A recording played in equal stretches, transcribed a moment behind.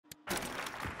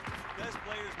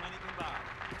players money can buy.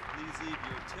 Please leave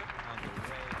your tip on the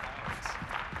way out.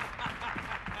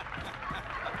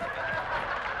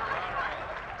 All right.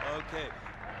 Okay.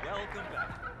 Welcome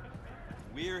back.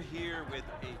 We're here with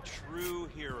a true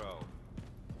hero.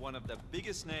 One of the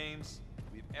biggest names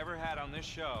we've ever had on this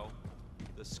show.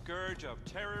 The scourge of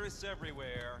terrorists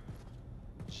everywhere.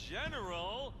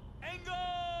 General Engel!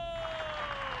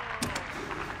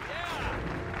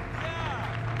 Yeah!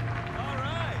 All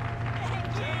right. Thank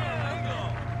General Engel.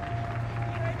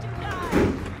 You're too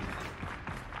kind.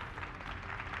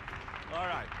 All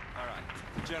right.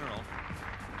 General,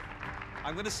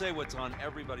 I'm going to say what's on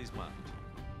everybody's mind.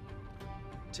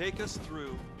 Take us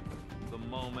through the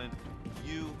moment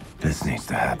you... This needs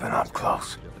to happen up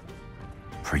close.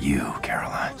 For you,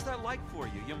 Caroline. What was that like for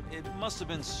you? It must have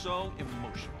been so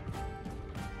emotional.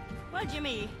 Well,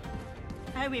 Jimmy,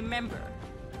 I remember,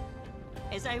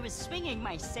 as I was swinging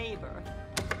my saber,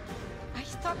 I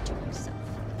thought to myself,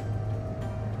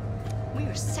 we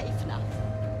are safe now.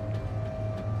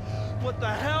 What the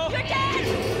hell? You're dead!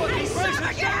 Fucking I Christ, severed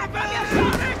it's you getting from better! your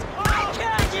shoulders! I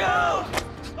killed you!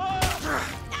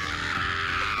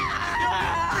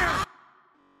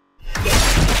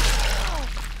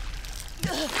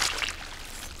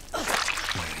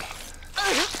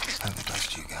 That's the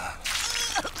best you got.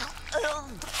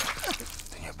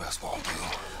 Then your best won't do.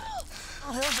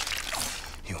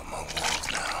 You among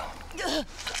wolves now.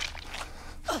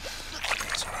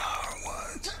 These are our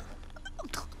words.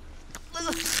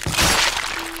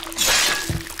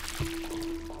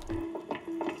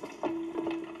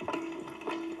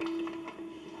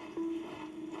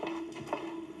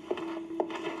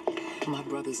 My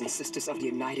brothers and sisters of the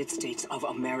United States of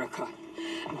America,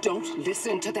 don't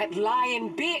listen to that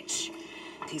lying bitch.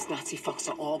 These Nazi fucks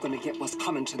are all gonna get what's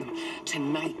coming to them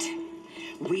tonight.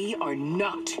 We are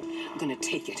not gonna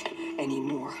take it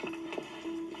anymore.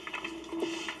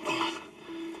 Go on.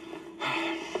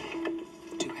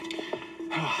 Do it.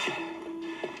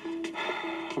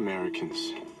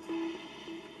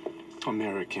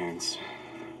 Americans,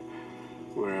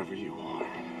 wherever you are,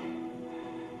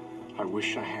 I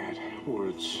wish I had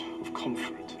words of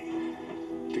comfort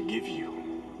to give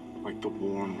you, like the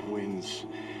warm winds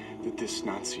that this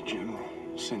Nazi general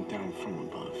sent down from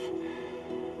above.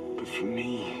 But for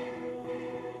me,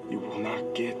 you will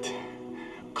not get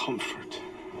comfort.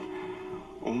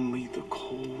 Only the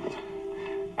cold,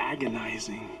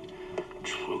 agonizing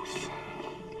truth.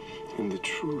 And the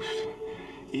truth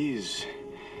is,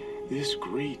 this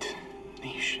great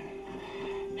nation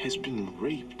has been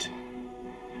raped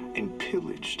and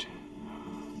pillaged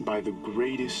by the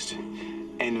greatest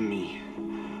enemy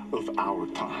of our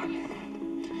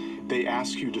time. They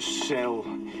ask you to sell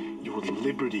your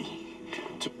liberty,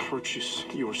 to purchase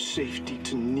your safety,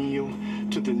 to kneel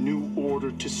to the new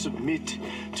order, to submit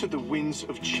to the winds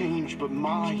of change. But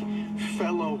my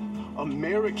fellow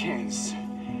Americans,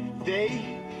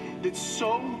 they that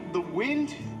sow the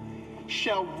wind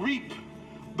shall reap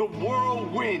the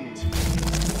whirlwind.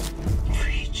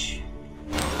 Preach.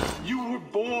 You were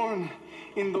born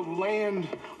in the land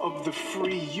of the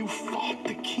free. You fought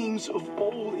the kings of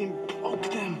old and broke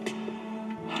them.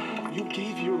 You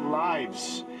gave your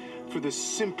lives for the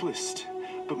simplest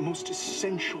but most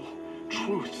essential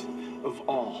truth of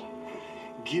all.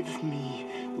 Give me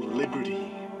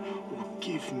liberty or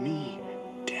give me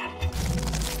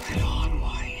death. Right on,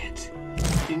 Wyatt.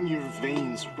 In your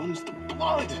veins runs the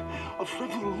blood of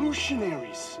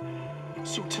revolutionaries.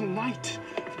 So tonight,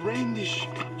 brandish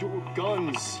your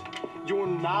guns, your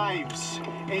knives,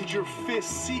 and your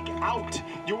fists. Seek out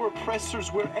your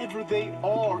oppressors wherever they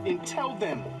are and tell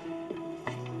them,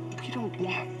 we don't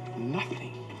want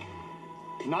nothing,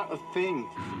 not a thing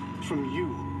from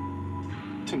you.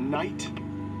 Tonight,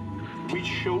 we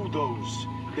show those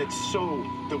that sow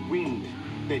the wind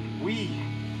that we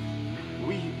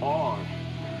are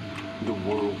the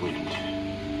whirlwind.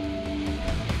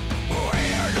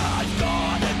 We're not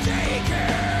gonna take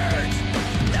it.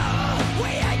 No, we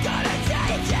ain't gonna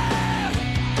take it.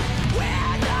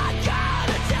 We're not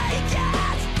gonna take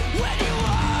it when you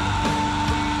are.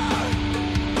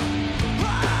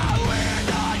 Oh, we're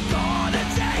not gonna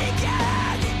take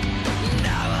it.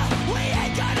 No, we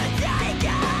ain't gonna take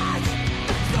it.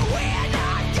 So we're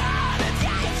not gonna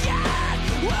take it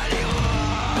when you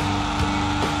are.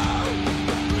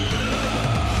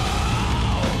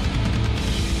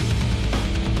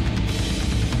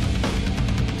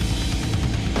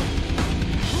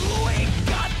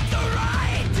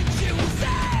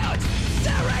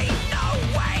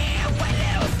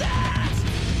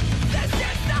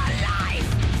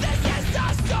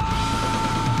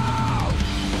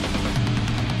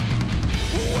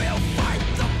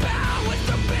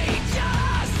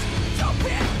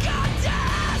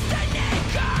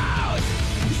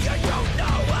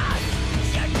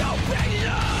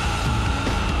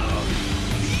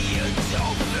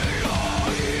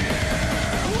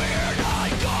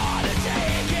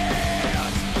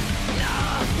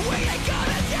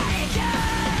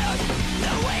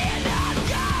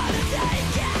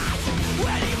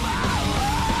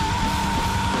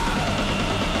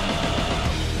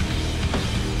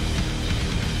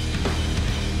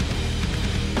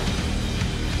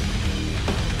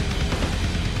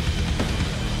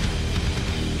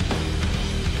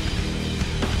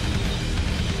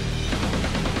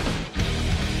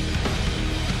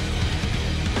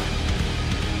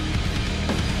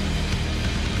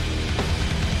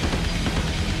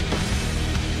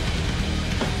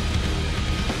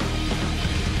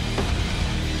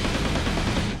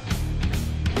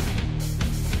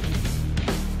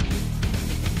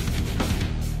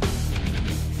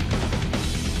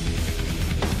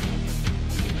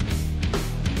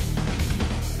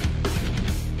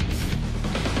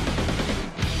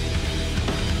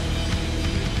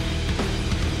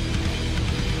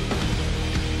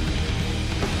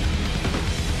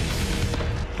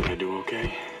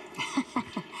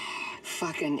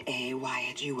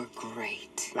 thought you were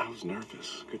great. I was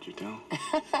nervous, could you tell?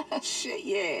 Shit,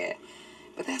 yeah.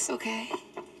 But that's okay.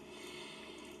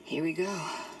 Here we go.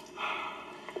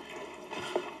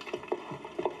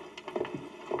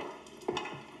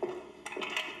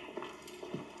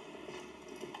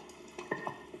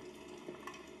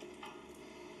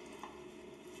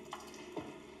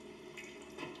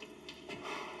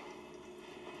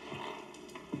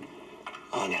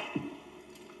 Anya.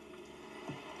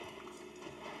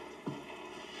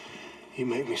 You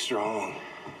make me strong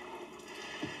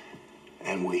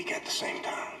and weak at the same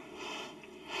time.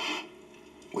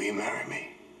 Will you marry me?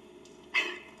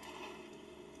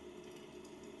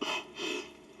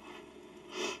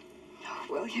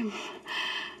 William,